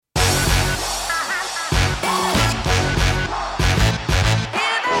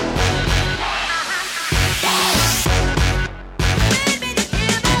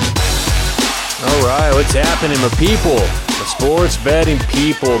What's happening, my people? The sports betting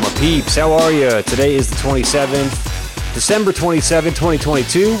people, my peeps. How are you? Today is the 27th, December 27,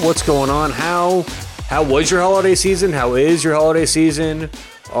 2022. What's going on? How was your holiday season? How is your holiday season?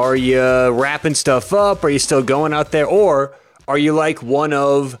 Are you wrapping stuff up? Are you still going out there? Or are you like one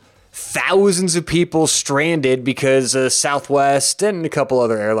of thousands of people stranded because Southwest and a couple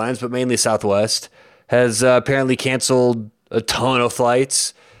other airlines, but mainly Southwest, has apparently canceled a ton of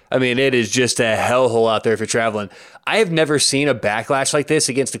flights? I mean, it is just a hellhole out there if you're traveling. I have never seen a backlash like this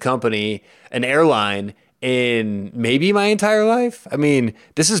against a company, an airline, in maybe my entire life. I mean,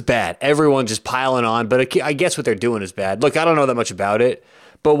 this is bad. Everyone just piling on, but I guess what they're doing is bad. Look, I don't know that much about it,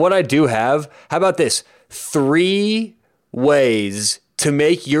 but what I do have, how about this? 3 ways to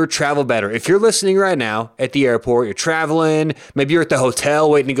make your travel better. If you're listening right now at the airport, you're traveling, maybe you're at the hotel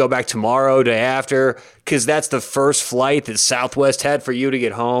waiting to go back tomorrow, day after, because that's the first flight that Southwest had for you to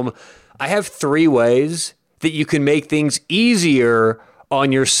get home. I have 3 ways that you can make things easier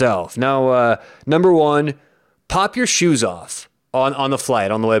on yourself. Now, number 1, pop your shoes off on the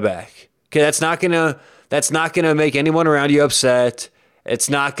flight on the way back. Okay, that's not gonna make anyone around you upset. It's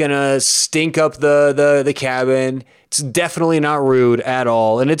not gonna stink up the cabin. It's definitely not rude at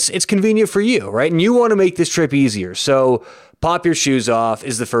all, and it's convenient for you, right? And you want to make this trip easier, so pop your shoes off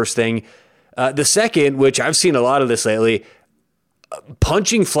is the first thing. The second, which I've seen a lot of this lately,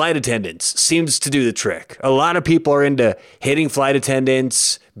 punching flight attendants seems to do the trick. A lot of people are into hitting flight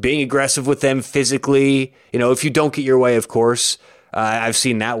attendants, being aggressive with them physically. You know, if you don't get your way, of course. I've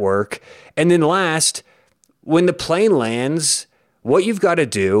seen that work. And then last, when the plane lands, what you've got to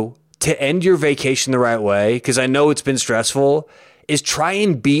do to end your vacation the right way, because I know it's been stressful, is try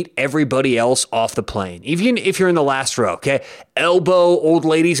and beat everybody else off the plane. Even if you're in the last row, okay? Elbow old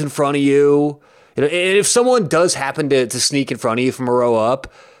ladies in front of you. And if someone does happen to sneak in front of you from a row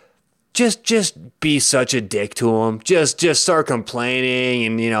up, just be such a dick to them. Just start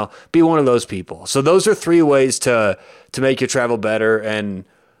complaining and, be one of those people. So those are 3 ways to make your travel better. And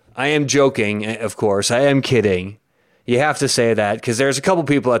I am joking, of course. I am kidding. You have to say that because there's a couple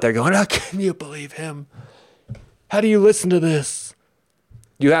people out there going, "How can you believe him? How do you listen to this?"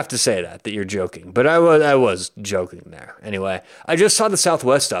 You have to say that you're joking. But I was joking there. Anyway, I just saw the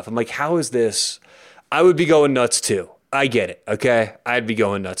Southwest stuff. I'm like, how is this? I would be going nuts too. I get it, okay? I'd be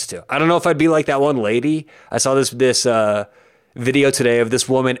going nuts too. I don't know if I'd be like that one lady. I saw this video today of this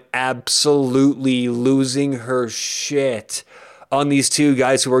woman absolutely losing her shit on these 2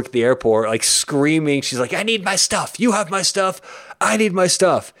 guys who work at the airport, like screaming. She's like, "I need my stuff. You have my stuff. I need my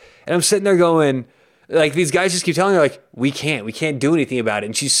stuff." And I'm sitting there going, like, these guys just keep telling her, like, we can't do anything about it.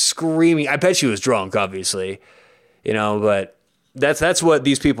 And she's screaming. I bet she was drunk, obviously, but that's what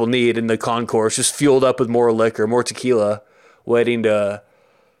these people need in the concourse, just fueled up with more liquor, more tequila, waiting to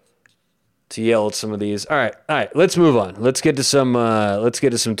yell at some of these. All right, let's move on. Let's get to some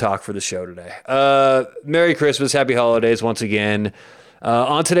talk for the show today. Merry Christmas, Happy Holidays once again.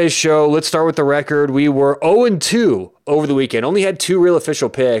 On today's show, let's start with the record. We were 0-2 over the weekend. Only had 2 real official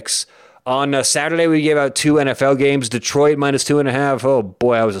picks. On Saturday, we gave out 2 NFL games. Detroit minus 2.5. Oh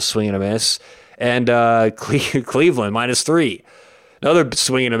boy, I was a swing and a miss. And Cleveland minus 3. Another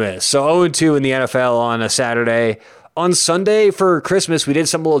swing and a miss. So 0-2 in the NFL on a Saturday. On Sunday for Christmas, we did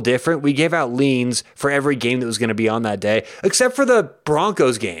something a little different. We gave out leans for every game that was going to be on that day, except for the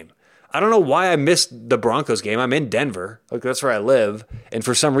Broncos game. I don't know why I missed the Broncos game. I'm in Denver. Like, that's where I live. And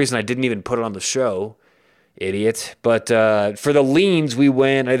for some reason, I didn't even put it on the show. Idiot. But for the leans, we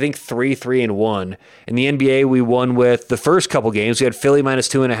went, I think, 3-1. In the NBA, we won with the first couple games. We had Philly minus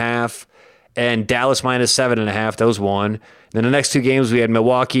 2.5 and Dallas minus 7.5. Those won. Then the next 2 games, we had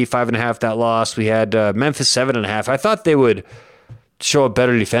Milwaukee 5.5. That lost. We had Memphis 7.5. I thought they would show up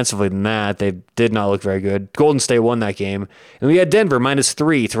better defensively than that. They did not look very good. Golden State won that game. And we had Denver minus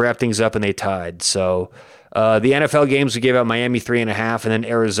 3 to wrap things up, and they tied. So the NFL games, we gave out Miami 3.5, and then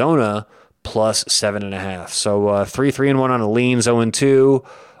Arizona plus 7.5. So 3-1 on the leans, 0-2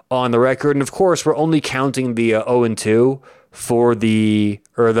 on the record. And of course, we're only counting the 0-2 for the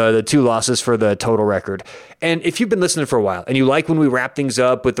 2 losses for the total record. And if you've been listening for a while and you like when we wrap things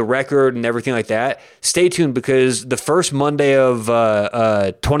up with the record and everything like that, stay tuned, because the first Monday of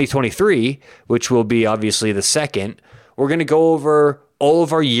 2023, which will be obviously the 2nd, we're going to go over all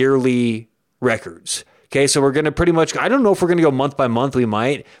of our yearly records. Okay, so we're going to pretty much, I don't know if we're going to go month by month, we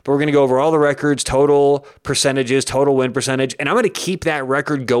might, but we're going to go over all the records, total percentages, total win percentage, and I'm going to keep that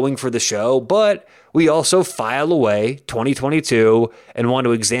record going for the show, but we also file away 2022 and want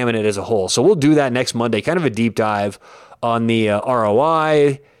to examine it as a whole. So we'll do that next Monday, kind of a deep dive on the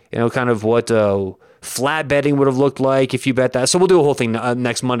ROI, kind of what flat betting would have looked like if you bet that. So we'll do a whole thing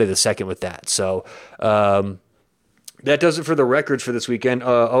next Monday the 2nd with that. So that does it for the records for this weekend.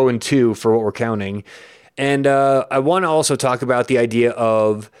 0-2 for what we're counting. And I want to also talk about the idea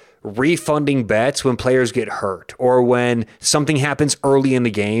of refunding bets when players get hurt or when something happens early in the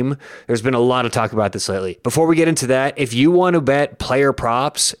game. There's been a lot of talk about this lately. Before we get into that, if you want to bet player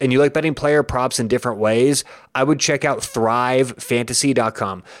props and you like betting player props in different ways, I would check out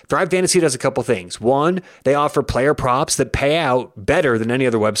thrivefantasy.com. Thrive Fantasy does a couple things. One, they offer player props that pay out better than any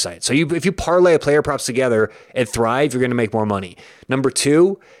other website. So if you parlay player props together at Thrive, you're going to make more money. Number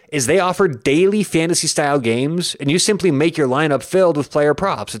two is they offer daily fantasy style games, and you simply make your lineup filled with player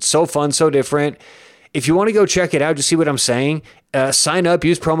props. It's so fun, so different. If you want to go check it out, just see what I'm saying, sign up,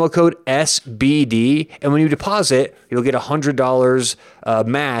 use promo code SBD, and when you deposit, you'll get $100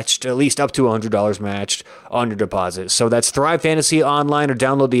 matched, at least up to $100 matched on your deposit. So that's Thrive Fantasy online, or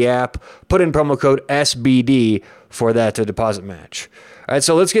download the app, put in promo code SBD for that deposit match. All right,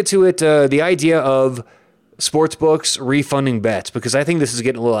 so let's get to it. The idea of sportsbooks refunding bets, because I think this is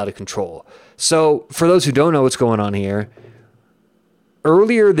getting a little out of control. So for those who don't know what's going on here,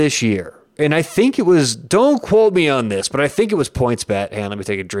 earlier this year, and I think it was, don't quote me on this, but I think it was PointsBet. Hang on, let me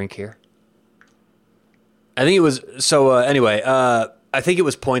take a drink here. I think it was, I think it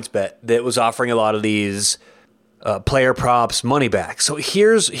was PointsBet that was offering a lot of these player props money back. So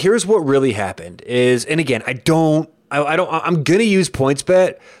here's what really happened is, and again, I'm going to use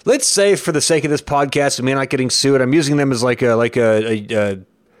PointsBet. Let's say for the sake of this podcast, I mean, not getting sued, I'm using them as like a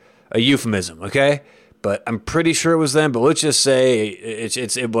euphemism, okay? But I'm pretty sure it was them, but let's just say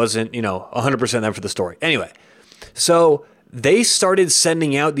it wasn't, 100% them for the story. Anyway, so they started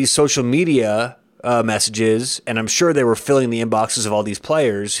sending out these social media messages, and I'm sure they were filling the inboxes of all these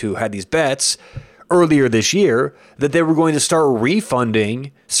players who had these bets earlier this year, that they were going to start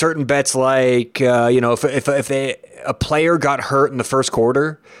refunding certain bets, like if a player got hurt in the first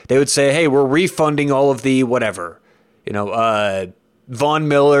quarter, they would say, hey, we're refunding all of the whatever, Von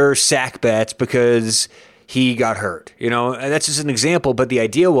Miller sack bets because he got hurt. And that's just an example, but the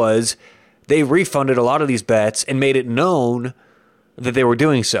idea was they refunded a lot of these bets and made it known that they were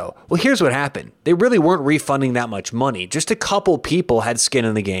doing so. Well, here's what happened. They really weren't refunding that much money. Just a couple people had skin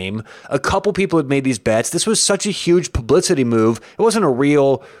in the game. A couple people had made these bets. This was such a huge publicity move. It wasn't a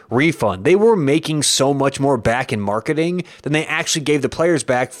real refund. They were making so much more back in marketing than they actually gave the players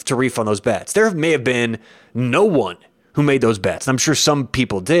back to refund those bets. There may have been no one who made those bets. I'm sure some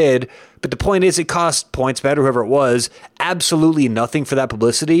people did, but the point is it cost PointsBet or whoever it was absolutely nothing for that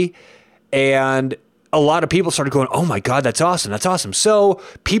publicity. And a lot of people started going, oh my God, that's awesome. That's awesome. So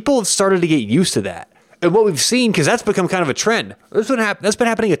people have started to get used to that. And what we've seen, because that's become kind of a trend, that's been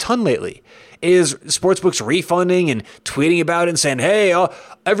happening a ton lately, is sportsbooks refunding and tweeting about it and saying, hey,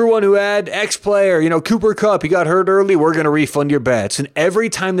 everyone who had X player, Cooper Kupp, he got hurt early, we're going to refund your bets. And every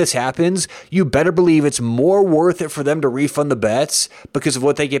time this happens, you better believe it's more worth it for them to refund the bets because of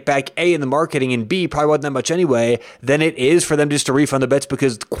what they get back, A, in the marketing, and B, probably wasn't that much anyway, than it is for them just to refund the bets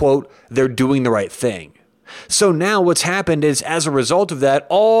because, quote, they're doing the right thing. So now what's happened is, as a result of that,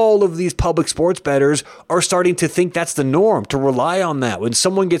 all of these public sports bettors are starting to think that's the norm, to rely on that. When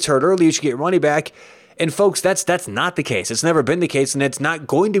someone gets hurt early, you should get your money back. And folks, that's not the case. It's never been the case, and it's not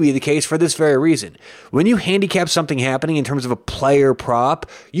going to be the case for this very reason. When you handicap something happening in terms of a player prop,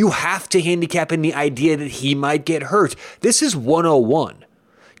 you have to handicap in the idea that he might get hurt. This is 101.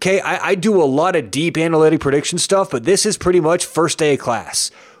 Okay, I do a lot of deep analytic prediction stuff, but this is pretty much first day of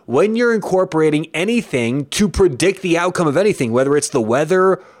class. When you're incorporating anything to predict the outcome of anything, whether it's the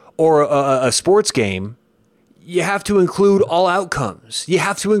weather or a sports game, you have to include all outcomes. You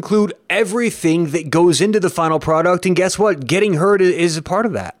have to include everything that goes into the final product. And guess what? Getting hurt is a part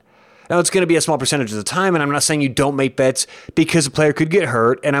of that. Now, it's going to be a small percentage of the time, and I'm not saying you don't make bets because a player could get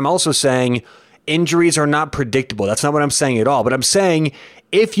hurt. And I'm also saying injuries are not predictable. That's not what I'm saying at all. But I'm saying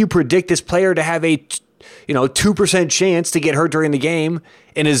if you predict this player to have a 2% chance to get hurt during the game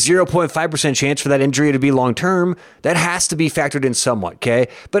and a 0.5% chance for that injury to be long-term, that has to be factored in somewhat, okay?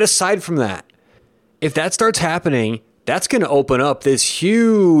 But aside from that, if that starts happening, that's going to open up this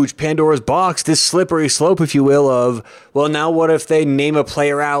huge Pandora's box, this slippery slope, if you will, of, well, now what if they name a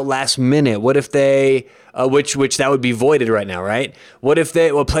player out last minute? What if they, which that would be voided right now, right? What if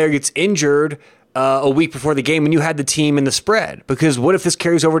a player gets injured a week before the game and you had the team in the spread? Because what if this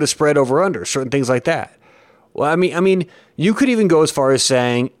carries over to spread over under, certain things like that? Well, I mean, you could even go as far as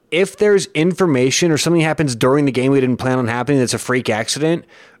saying if there's information or something happens during the game we didn't plan on happening that's a freak accident,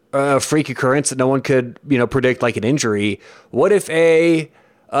 a freak occurrence that no one could, predict, like an injury. What if a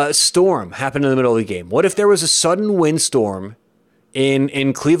storm happened in the middle of the game? What if there was a sudden windstorm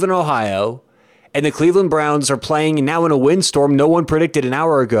in Cleveland, Ohio, and the Cleveland Browns are playing now in a windstorm no one predicted an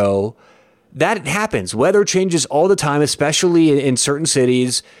hour ago, that happens. Weather changes all the time, especially in certain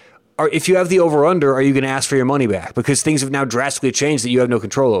cities. Or if you have the over-under, are you going to ask for your money back? Because things have now drastically changed that you have no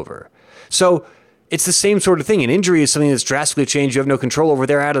control over. So it's the same sort of thing. An injury is something that's drastically changed. You have no control over.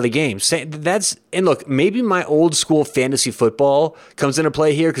 They're out of the game. And look, maybe my old school fantasy football comes into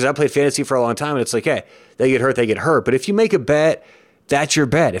play here because I played fantasy for a long time, and it's like, hey, they get hurt, they get hurt. But if you make a bet, that's your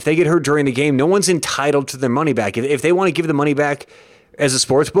bet. If they get hurt during the game, no one's entitled to their money back. If they want to give the money back as a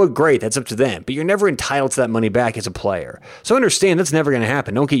sports book, great, that's up to them. But you're never entitled to that money back as a player. So understand that's never going to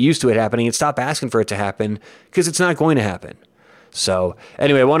happen. Don't get used to it happening and stop asking for it to happen because it's not going to happen. So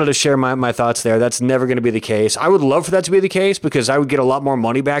anyway, I wanted to share my thoughts there. That's never going to be the case. I would love for that to be the case because I would get a lot more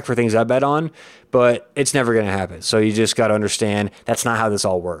money back for things I bet on, but it's never going to happen. So you just got to understand that's not how this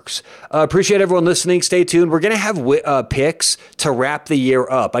all works. Appreciate everyone listening. Stay tuned. We're going to have picks to wrap the year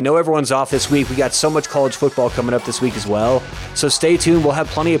up. I know everyone's off this week. We got so much college football coming up this week as well. So stay tuned. We'll have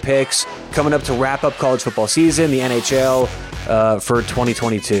plenty of picks coming up to wrap up college football season, the NHL, for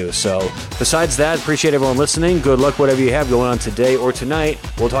 2022. So besides that, appreciate everyone listening. Good luck, whatever you have going on today or tonight.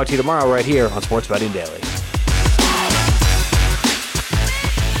 We'll talk to you tomorrow right here on Sports Betting Daily.